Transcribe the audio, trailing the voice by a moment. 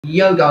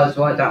Yo guys,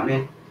 what's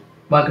happening?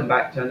 Welcome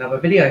back to another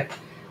video.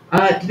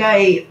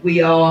 Today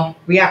we are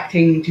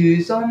reacting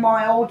to some of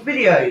my old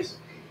videos.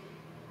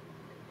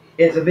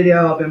 It's a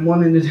video I've been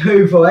wanting to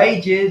do for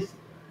ages,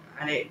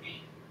 and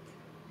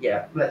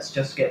let's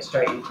just get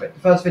straight into it. The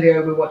first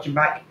video we're watching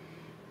back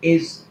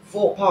is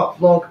Thorpe Park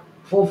Vlog,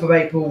 4th of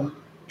April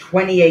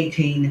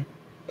 2018,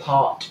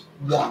 part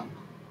 1.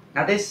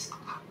 Now this,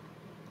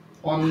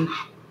 on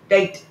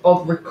date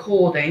of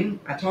recording,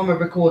 at time of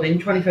recording,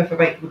 25th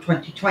of April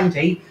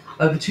 2020,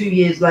 over 2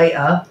 years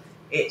later,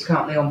 it's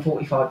currently on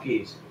 45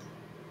 views.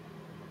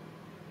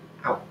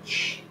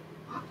 Ouch.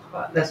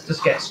 But let's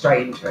just get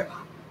straight into it.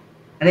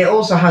 And it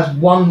also has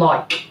 1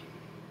 like,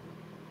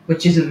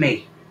 which isn't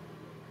me.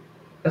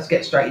 Let's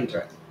get straight into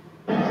it.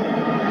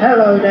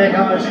 Hello there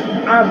guys,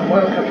 and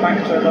welcome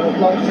back to another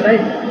vlog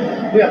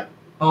today.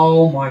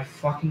 Oh my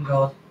fucking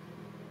god.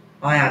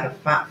 I had a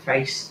fat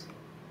face.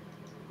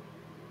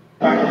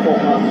 Back and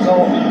forth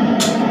resort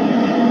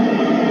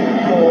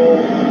for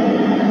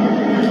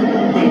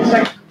the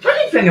second.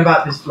 Funny thing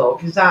about this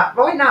vlog is that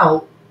right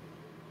now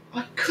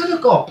I could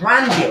have got a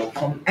brand deal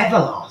from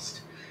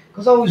Everlast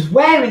because I was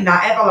wearing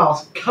that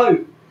Everlast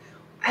coat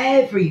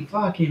every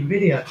fucking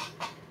video.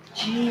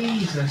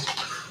 Jesus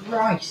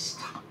Christ.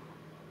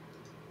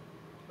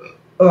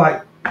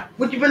 Alright,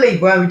 would you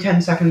believe we're only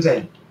 10 seconds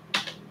in?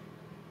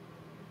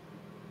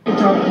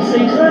 Time of the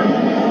season.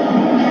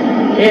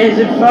 Here's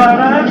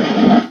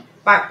Inferno.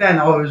 Back then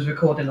I was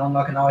recording on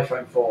like an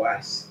iPhone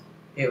 4S.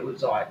 It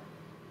was like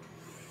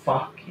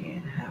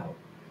fucking hell.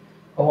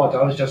 I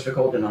was just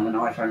recording on an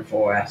iPhone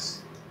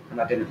 4S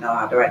and I didn't know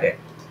how to edit.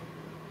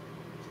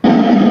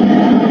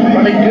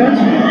 Running good.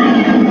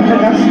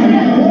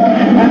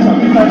 That's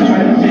not the first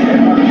trailer.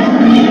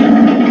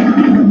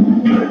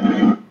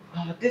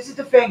 This is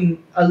the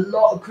thing, a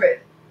lot of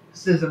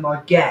criticism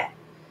I get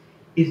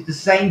is the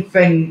same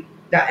thing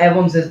that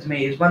everyone says to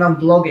me is when I'm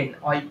vlogging,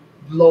 I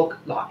vlog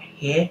like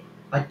here.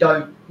 I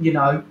don't,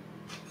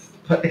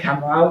 put the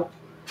camera out.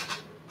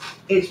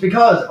 It's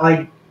because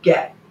I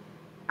get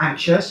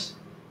anxious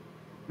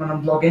when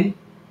I'm vlogging.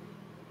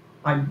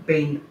 I'm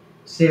being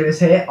serious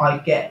here. I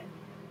get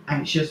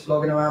anxious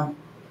vlogging around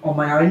on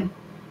my own.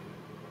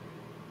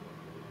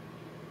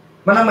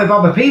 When I'm with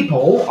other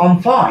people,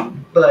 I'm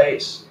fine. But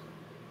it's,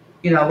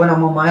 when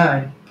I'm on my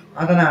own,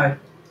 I don't know.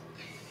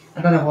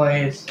 I don't know what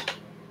it is.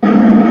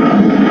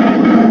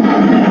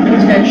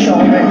 Let's get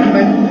shot of it.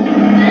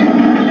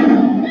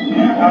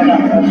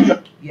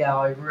 Yeah,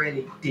 I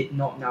really did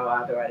not know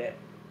how to edit.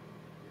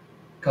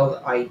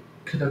 Because I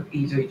could have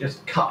easily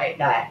just cut it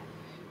there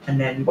and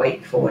then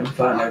wait for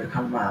Inferno to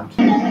come around.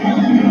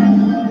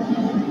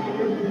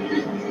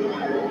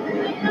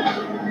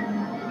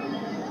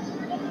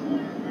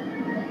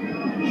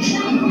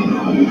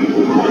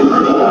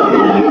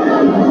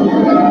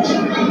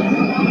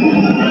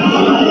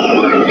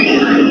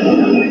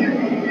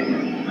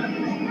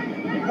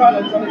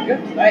 Inferno's running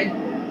good today.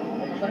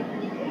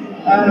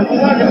 We're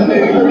going to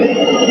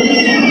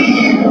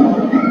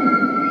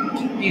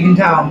You can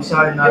tell I'm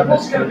so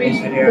nervous for this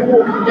video. The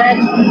Walking Dead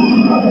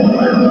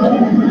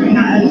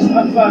as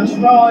a first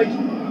ride,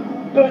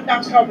 but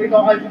that's currently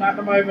not open at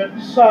the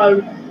moment,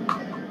 so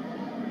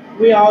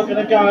we are going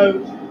to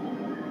go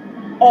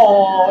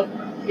on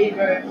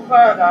either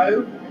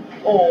Inferno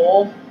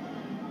or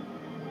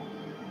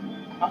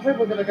I think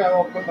we're going to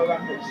go on with the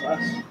Rapids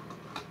first.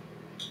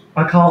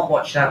 I can't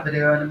watch that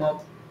video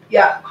anymore.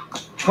 Yeah,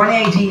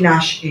 2018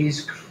 Ash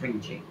is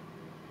cringy.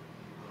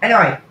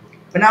 Anyway,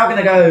 we're now going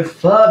to go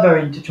further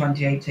into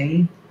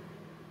 2018.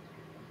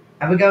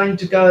 And we're going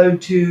to go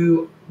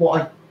to what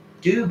I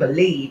do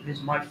believe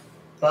is my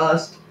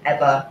first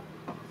ever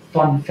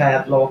fun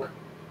fair vlog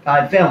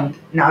that I filmed.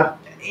 Now,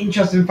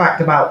 interesting fact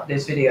about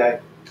this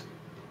video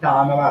that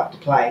I'm about to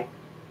play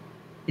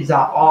is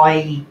that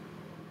I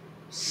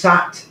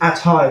sat at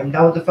home.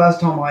 That was the first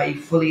time I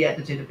fully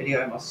edited a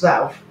video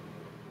myself,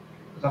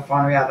 because I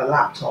finally had a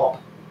laptop.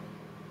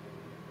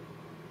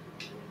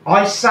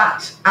 I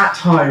sat at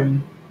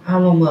home. How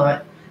long was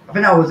it? I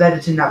think I was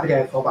editing that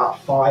video for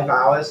about 5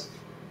 hours.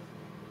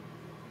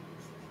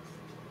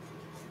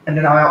 And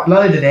then I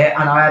uploaded it,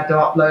 and I had to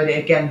upload it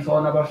again for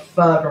another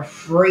further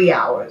 3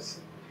 hours.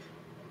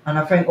 And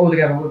I think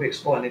altogether with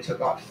exporting it took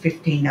like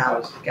 15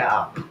 hours to get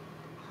up.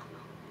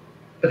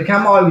 But the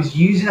camera I was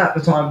using at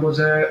the time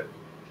was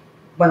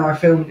when I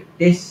filmed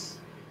this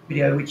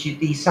video, which is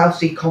the South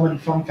Sea Common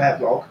Fun Fair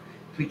vlog,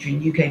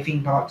 featuring UK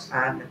theme parks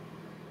and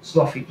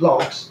slothy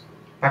vlogs,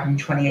 back in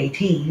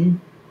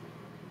 2018.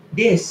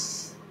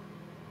 This,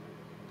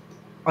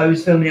 I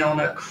was filming it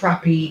on a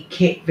crappy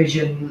Kit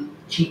Vision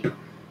cheap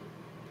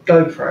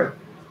GoPro.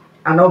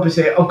 And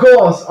obviously, of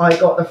course, I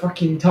got the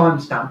fucking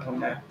timestamp on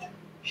there.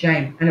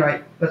 Shame.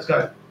 Anyway, let's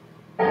go.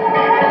 Right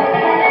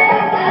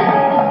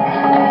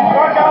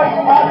guys,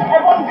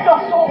 everyone's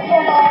just sorted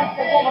on,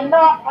 they've got a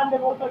nap and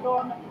they've also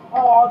gone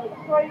on the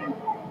screen.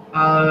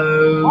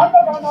 Oh, I'm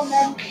not going on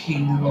them.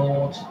 fucking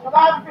lord. But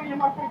I have a feeling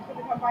my food's going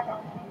to come back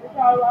up.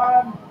 So,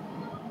 I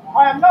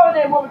have no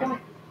idea what we're going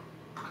to.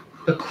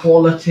 The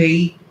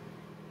quality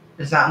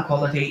the sound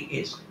quality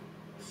is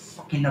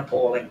fucking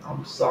appalling.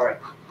 I'm sorry.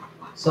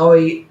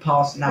 Sorry,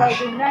 past Nash.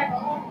 So the next,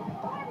 I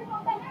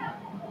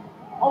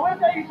will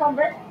tell you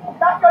something.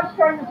 That ghost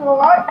train is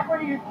alright.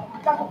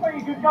 That's a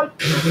pretty good ghost.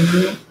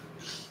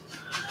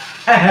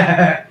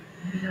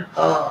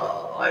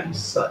 Oh, I'm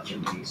such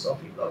a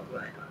Sophie vlog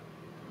right now.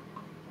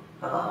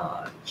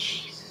 Oh,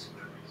 Jesus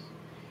Christ.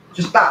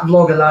 Just that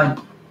vlog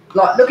alone.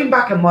 Like, looking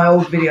back at my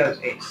old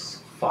videos,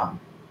 it's fun.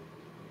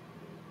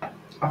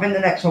 I think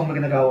the next one we're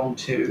going to go on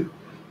to,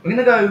 we're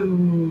going to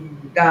go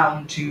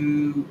down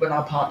to when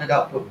I partnered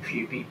up with a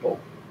few people.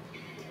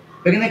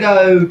 We're going to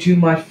go to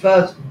my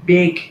first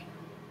big,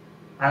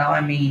 and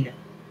I mean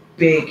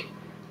big,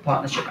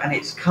 partnership, and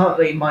it's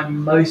currently my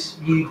most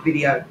viewed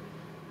video,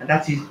 and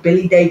that is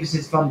Billy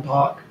Davis's Fun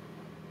Park,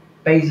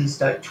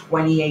 Basingstoke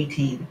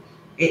 2018.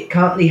 It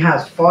currently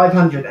has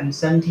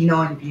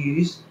 579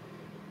 views,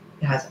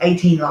 it has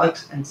 18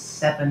 likes and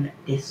 7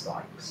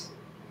 dislikes.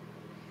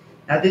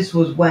 Now this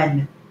was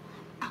when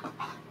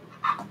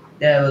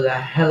there was a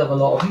hell of a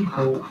lot of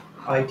people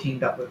I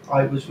teamed up with.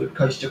 I was with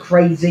Coaster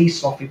Crazy,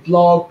 Sloppy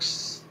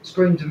Vlogs,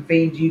 Screams and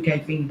Fiends,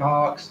 UK Theme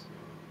Parks,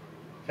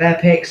 Fair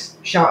Picks,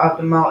 shout out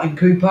to Martin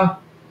Cooper.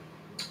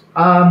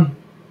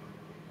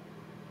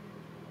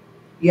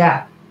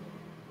 Yeah,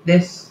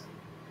 this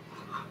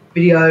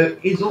video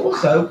is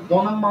also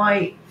one of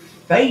my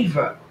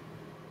favourite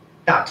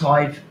that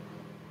I've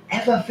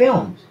ever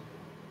filmed.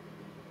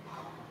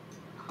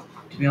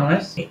 To be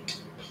honest,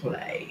 hit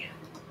play.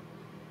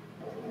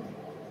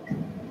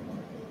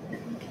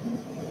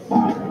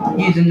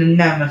 Using the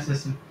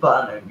Nemesis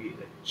Inferno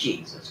music.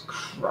 Jesus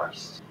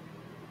Christ.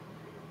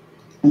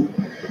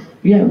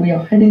 Yeah, we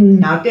are heading.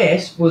 Now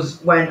this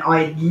was when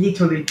I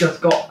literally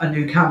just got a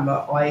new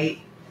camera.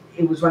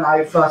 It was when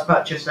I first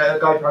purchased a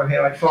GoPro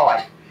Hero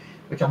 5,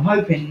 which I'm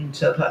hoping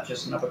to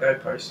purchase another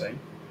GoPro soon.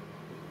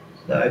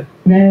 So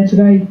There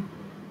today,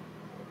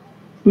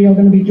 we are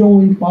going to be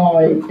joined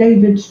by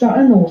David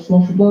Stratton or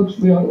Slosher Blogs.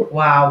 We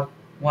are.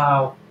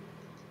 wow,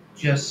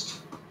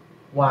 just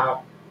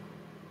wow.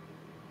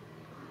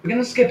 We're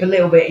gonna skip a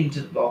little bit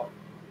into the vlog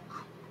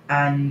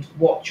and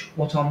watch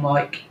what I'm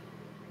like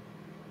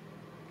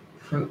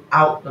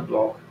throughout the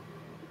vlog.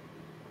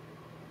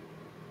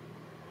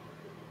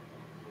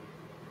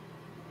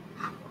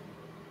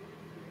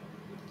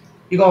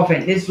 You gotta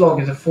think, this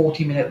vlog is a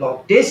 40-minute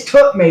vlog. This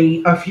took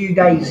me a few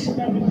days to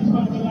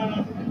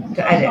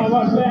edit.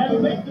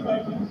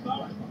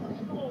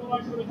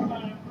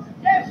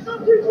 It's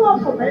not too far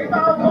for me,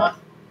 but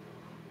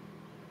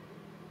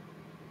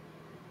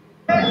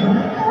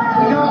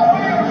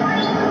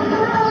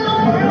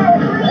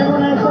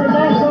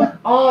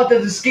Oh,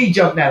 there's a ski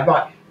jump there,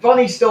 right.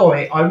 Funny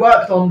story, I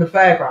worked on the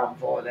fairground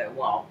for a little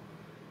while.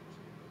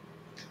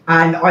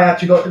 And I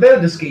actually got to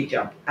build a ski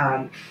jump.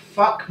 And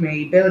fuck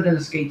me, building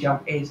a ski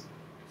jump is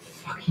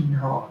fucking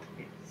hard.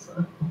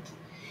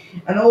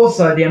 And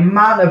also the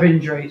amount of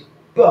injuries,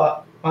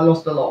 but I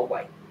lost a lot of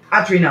weight.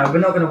 Actually, no, we're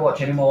not going to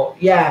watch anymore.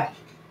 Yeah,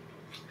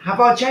 have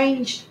I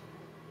changed?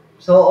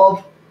 Sort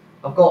of.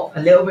 I've got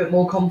a little bit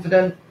more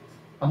confident.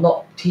 I'm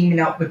not teaming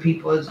up with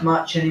people as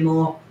much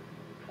anymore.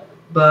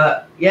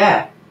 But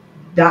yeah,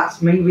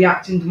 that's me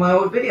reacting to my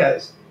old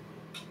videos.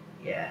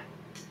 Yeah.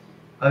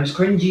 I was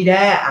cringy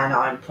there, and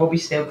I'm probably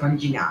still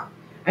cringy now.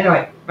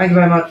 Anyway, thank you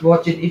very much for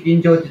watching. If you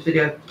enjoyed this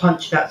video,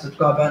 punch that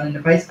subscribe button in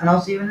the face, and I'll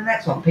see you in the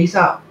next one. Peace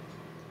out.